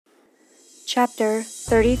Chapter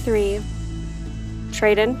 33.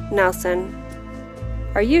 Treadon Nelson.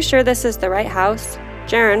 Are you sure this is the right house?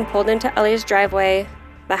 Jaren pulled into Ellie's driveway.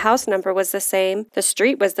 The house number was the same, the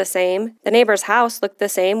street was the same, the neighbor's house looked the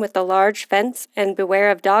same with the large fence and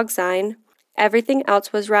beware of dog sign. Everything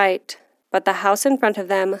else was right, but the house in front of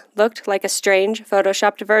them looked like a strange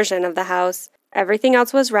photoshopped version of the house. Everything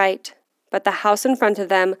else was right, but the house in front of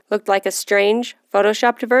them looked like a strange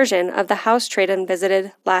photoshopped version of the house Treadon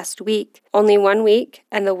visited last week. Only 1 week,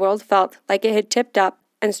 and the world felt like it had tipped up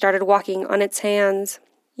and started walking on its hands.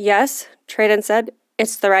 Yes, Treadon said,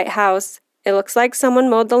 it's the right house. It looks like someone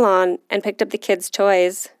mowed the lawn and picked up the kids'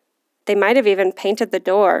 toys. They might have even painted the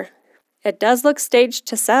door. It does look staged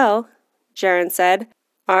to sell, Jaren said.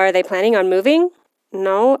 Are they planning on moving?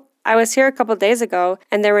 No, I was here a couple days ago,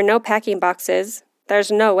 and there were no packing boxes. There's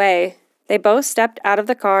no way. They both stepped out of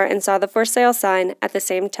the car and saw the for sale sign at the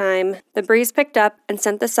same time. The breeze picked up and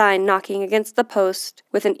sent the sign knocking against the post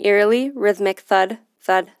with an eerily rhythmic thud,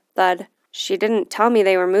 thud, thud. She didn't tell me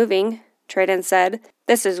they were moving, Treadon said.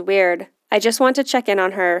 This is weird. I just want to check in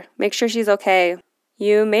on her, make sure she's okay.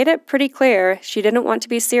 You made it pretty clear she didn't want to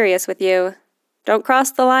be serious with you. Don't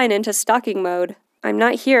cross the line into stalking mode. I'm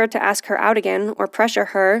not here to ask her out again or pressure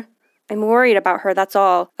her. I'm worried about her, that's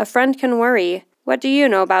all. A friend can worry. What do you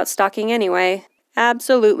know about stalking anyway?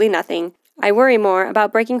 Absolutely nothing. I worry more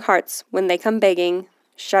about breaking hearts when they come begging.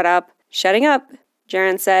 Shut up. Shutting up,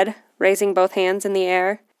 Jaren said, raising both hands in the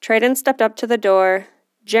air. Treadon stepped up to the door.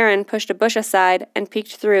 Jaren pushed a bush aside and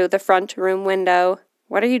peeked through the front room window.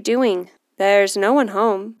 What are you doing? There's no one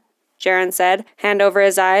home, Jaren said, hand over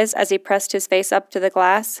his eyes as he pressed his face up to the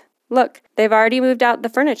glass. Look, they've already moved out the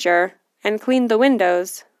furniture and cleaned the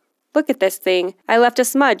windows. Look at this thing. I left a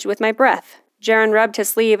smudge with my breath. Jaren rubbed his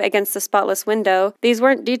sleeve against the spotless window. These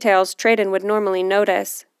weren't details Treadon would normally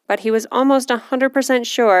notice, but he was almost 100%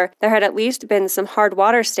 sure there had at least been some hard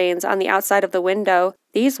water stains on the outside of the window.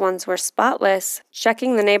 These ones were spotless.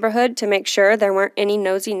 Checking the neighborhood to make sure there weren't any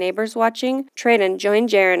nosy neighbors watching, Treadon joined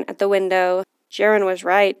Jaren at the window. Jaren was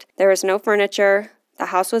right. There was no furniture. The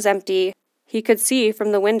house was empty. He could see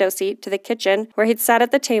from the window seat to the kitchen where he'd sat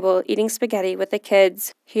at the table eating spaghetti with the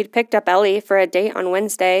kids. He'd picked up Ellie for a date on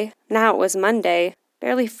Wednesday. Now it was Monday.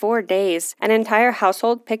 Barely 4 days. An entire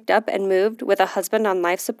household picked up and moved with a husband on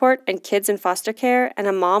life support and kids in foster care and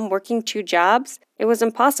a mom working 2 jobs? It was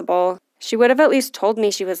impossible. She would have at least told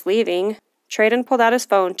me she was leaving. Treadon pulled out his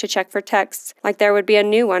phone to check for texts, like there would be a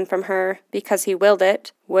new one from her, because he willed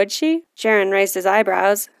it. Would she? Jaren raised his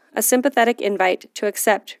eyebrows, a sympathetic invite to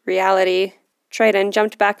accept reality. Treadon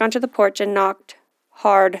jumped back onto the porch and knocked.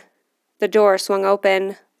 Hard. The door swung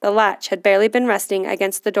open. The latch had barely been resting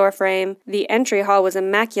against the doorframe. The entry hall was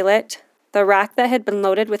immaculate. The rack that had been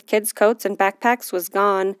loaded with kids' coats and backpacks was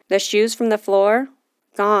gone. The shoes from the floor?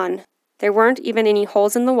 Gone. There weren't even any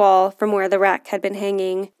holes in the wall from where the rack had been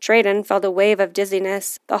hanging. Treadon felt a wave of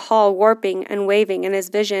dizziness, the hall warping and waving in his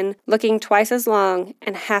vision, looking twice as long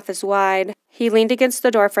and half as wide. He leaned against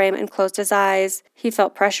the doorframe and closed his eyes. He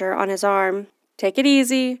felt pressure on his arm. Take it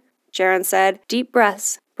easy, Jaren said. Deep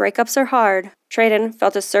breaths. Breakups are hard. Treadon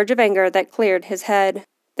felt a surge of anger that cleared his head.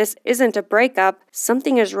 This isn't a breakup.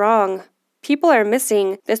 Something is wrong. People are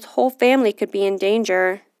missing. This whole family could be in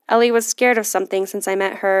danger. Ellie was scared of something since I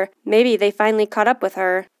met her. Maybe they finally caught up with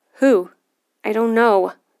her. Who? I don't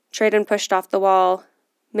know. Treadon pushed off the wall.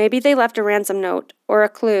 Maybe they left a ransom note, or a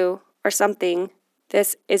clue, or something.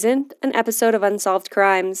 This isn't an episode of Unsolved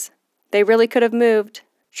Crimes. They really could have moved.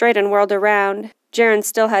 Treadon whirled around. Jaren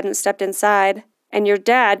still hadn't stepped inside. And your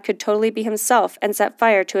dad could totally be himself and set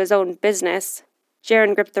fire to his own business.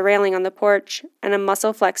 Jaren gripped the railing on the porch, and a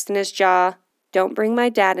muscle flexed in his jaw. Don't bring my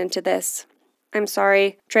dad into this. I'm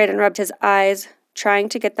sorry. Treadon rubbed his eyes, trying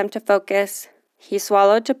to get them to focus. He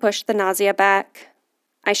swallowed to push the nausea back.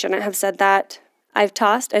 I shouldn't have said that. I've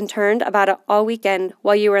tossed and turned about it all weekend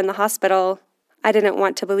while you were in the hospital. I didn't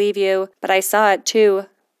want to believe you, but I saw it too.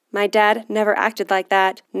 My dad never acted like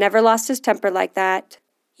that, never lost his temper like that.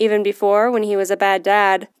 Even before, when he was a bad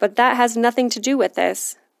dad, but that has nothing to do with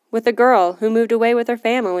this. With a girl who moved away with her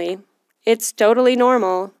family. It's totally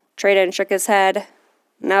normal. Treadon shook his head.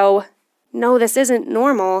 No, this isn't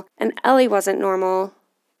normal, and Ellie wasn't normal.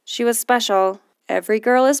 She was special. Every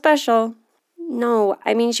girl is special. No,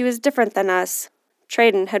 I mean she was different than us.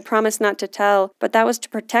 Treadon had promised not to tell, but that was to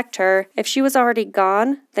protect her. If she was already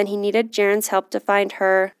gone, then he needed Jaren's help to find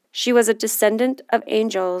her. She was a descendant of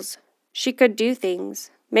angels. She could do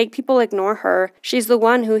things. Make people ignore her. She's the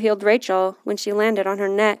one who healed Rachel when she landed on her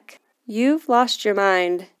neck. You've lost your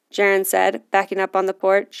mind, Jaren said, backing up on the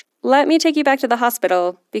porch. Let me take you back to the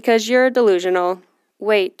hospital, because you're delusional.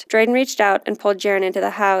 Wait. Treadon reached out and pulled Jaren into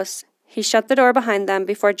the house. He shut the door behind them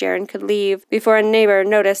before Jaren could leave, before a neighbor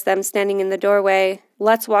noticed them standing in the doorway.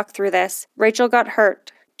 "Let's walk through this. Rachel got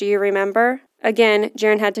hurt. Do you remember?" Again,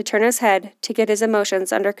 Jaren had to turn his head to get his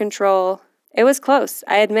emotions under control. "It was close,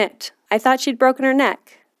 I admit. I thought she'd broken her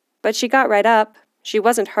neck. But she got right up. She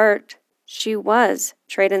wasn't hurt." "She was,"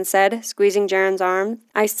 Treadon said, squeezing Jaren's arm.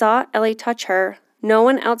 "I saw Ellie touch her. No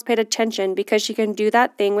one else paid attention because she can do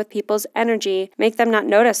that thing with people's energy, make them not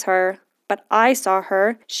notice her. But I saw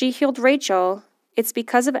her. She healed Rachel. It's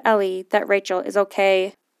because of Ellie that Rachel is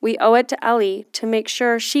okay. We owe it to Ellie to make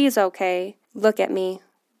sure she's okay. Look at me."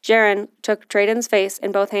 Jaren took Treadon's face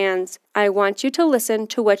in both hands. "I want you to listen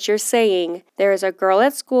to what you're saying. There is a girl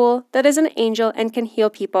at school that is an angel and can heal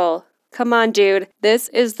people. Come on, dude. This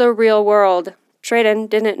is the real world." Treadon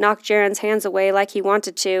didn't knock Jaren's hands away like he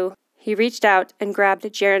wanted to. He reached out and grabbed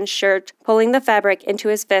Jaren's shirt, pulling the fabric into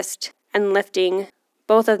his fist and lifting.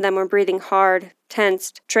 Both of them were breathing hard,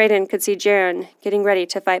 tensed. Treadon could see Jaren getting ready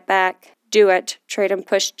to fight back. "Do it." Treadon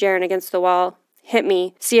pushed Jaren against the wall. "Hit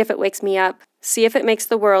me. See if it wakes me up. See if it makes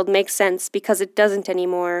the world make sense, because it doesn't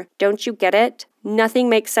anymore. Don't you get it? Nothing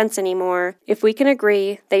makes sense anymore. If we can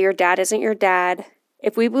agree that your dad isn't your dad,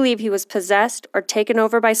 if we believe he was possessed or taken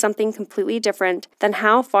over by something completely different, then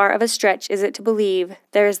how far of a stretch is it to believe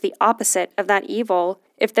there is the opposite of that evil?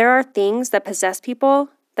 If there are things that possess people,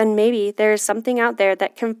 then maybe there is something out there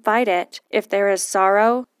that can fight it. If there is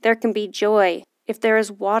sorrow, there can be joy. If there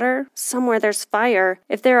is water, somewhere there's fire.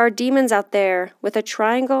 If there are demons out there with a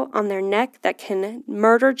triangle on their neck that can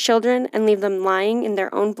murder children and leave them lying in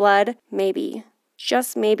their own blood, maybe,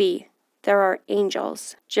 just maybe, there are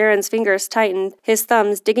angels." Jaren's fingers tightened, his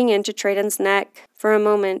thumbs digging into Treadon's neck. For a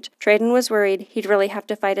moment, Treadon was worried he'd really have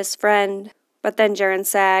to fight his friend. But then Jaren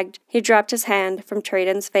sagged. He dropped his hand from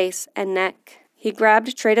Treadon's face and neck. He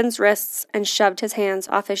grabbed Treadon's wrists and shoved his hands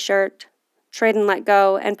off his shirt. Treadon let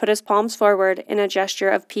go and put his palms forward in a gesture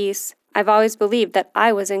of peace. "I've always believed that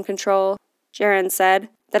I was in control," Jaren said,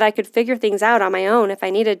 "that I could figure things out on my own if I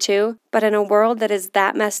needed to. But in a world that is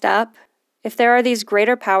that messed up, if there are these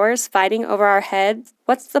greater powers fighting over our heads,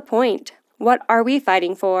 what's the point? What are we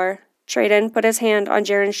fighting for?" Treadon put his hand on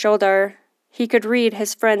Jaren's shoulder. He could read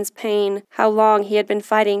his friend's pain, how long he had been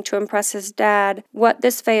fighting to impress his dad, what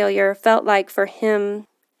this failure felt like for him.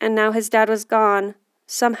 And now his dad was gone.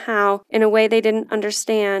 Somehow, in a way they didn't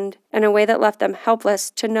understand, in a way that left them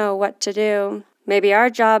helpless to know what to do. "Maybe our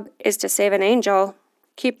job is to save an angel.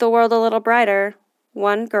 Keep the world a little brighter,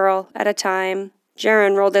 one girl at a time."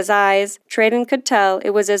 Jaren rolled his eyes. Treadon could tell it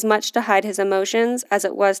was as much to hide his emotions as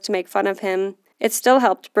it was to make fun of him. It still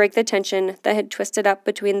helped break the tension that had twisted up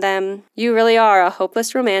between them. "You really are a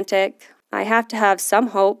hopeless romantic. I have to have some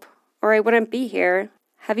hope, or I wouldn't be here.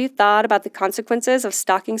 Have you thought about the consequences of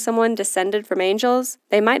stalking someone descended from angels?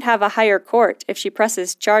 They might have a higher court if she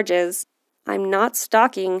presses charges." "I'm not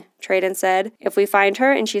stalking," Treadon said. "If we find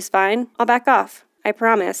her and she's fine, I'll back off. I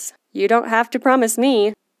promise." "You don't have to promise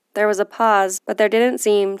me." There was a pause, but there didn't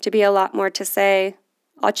seem to be a lot more to say.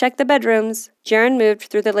 "I'll check the bedrooms." Jaren moved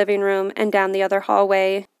through the living room and down the other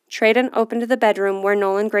hallway. Treadon opened the bedroom where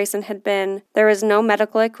Nolan Grayson had been. There was no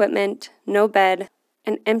medical equipment, no bed,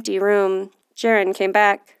 an empty room. Jaren came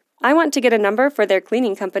back. "I want to get a number for their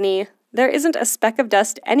cleaning company. There isn't a speck of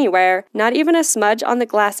dust anywhere, not even a smudge on the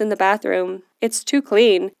glass in the bathroom. It's too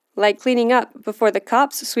clean, like cleaning up before the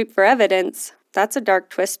cops sweep for evidence. That's a dark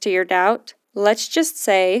twist to your doubt." "Let's just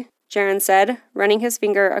say," Jaren said, running his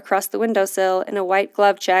finger across the windowsill in a white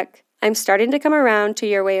glove check, "I'm starting to come around to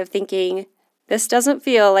your way of thinking. This doesn't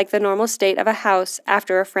feel like the normal state of a house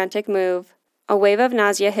after a frantic move." A wave of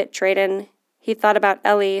nausea hit Treadon. He thought about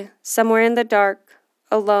Ellie, somewhere in the dark,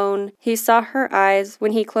 alone. He saw her eyes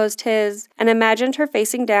when he closed his, and imagined her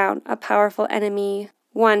facing down a powerful enemy,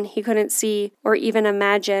 one he couldn't see or even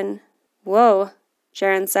imagine. "Whoa,"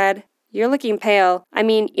 Jaren said. "You're looking pale. I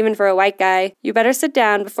mean, even for a white guy. You better sit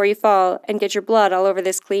down before you fall and get your blood all over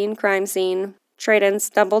this clean crime scene." Treadon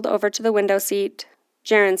stumbled over to the window seat.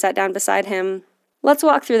 Jaren sat down beside him. "Let's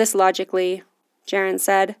walk through this logically," Jaren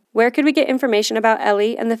said. "Where could we get information about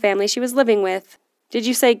Ellie and the family she was living with? Did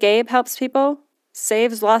you say Gabe helps people?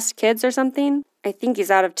 Saves lost kids or something? I think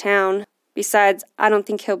he's out of town. Besides, I don't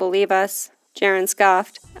think he'll believe us." Jaren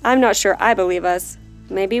scoffed. "I'm not sure I believe us."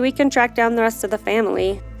 "Maybe we can track down the rest of the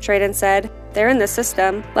family," Treadon said. "They're in the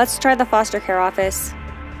system. Let's try the foster care office."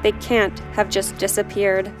 They can't have just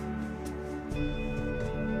disappeared.